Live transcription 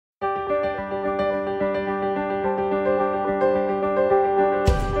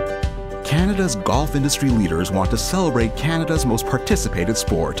Canada's golf industry leaders want to celebrate Canada's most participated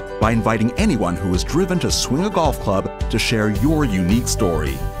sport by inviting anyone who is driven to swing a golf club to share your unique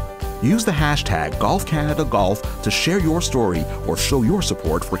story. Use the hashtag GolfCanadaGolf to share your story or show your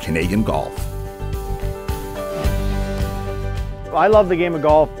support for Canadian golf. I love the game of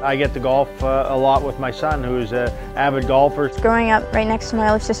golf. I get to golf a lot with my son, who's an avid golfer. Growing up right next to my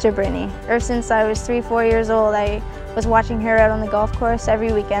older sister, Brittany. Ever since I was 3-4 years old, I was watching her out on the golf course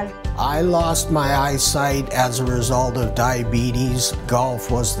every weekend. I lost my eyesight as a result of diabetes.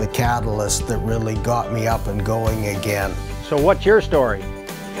 Golf was the catalyst that really got me up and going again. So what's your story?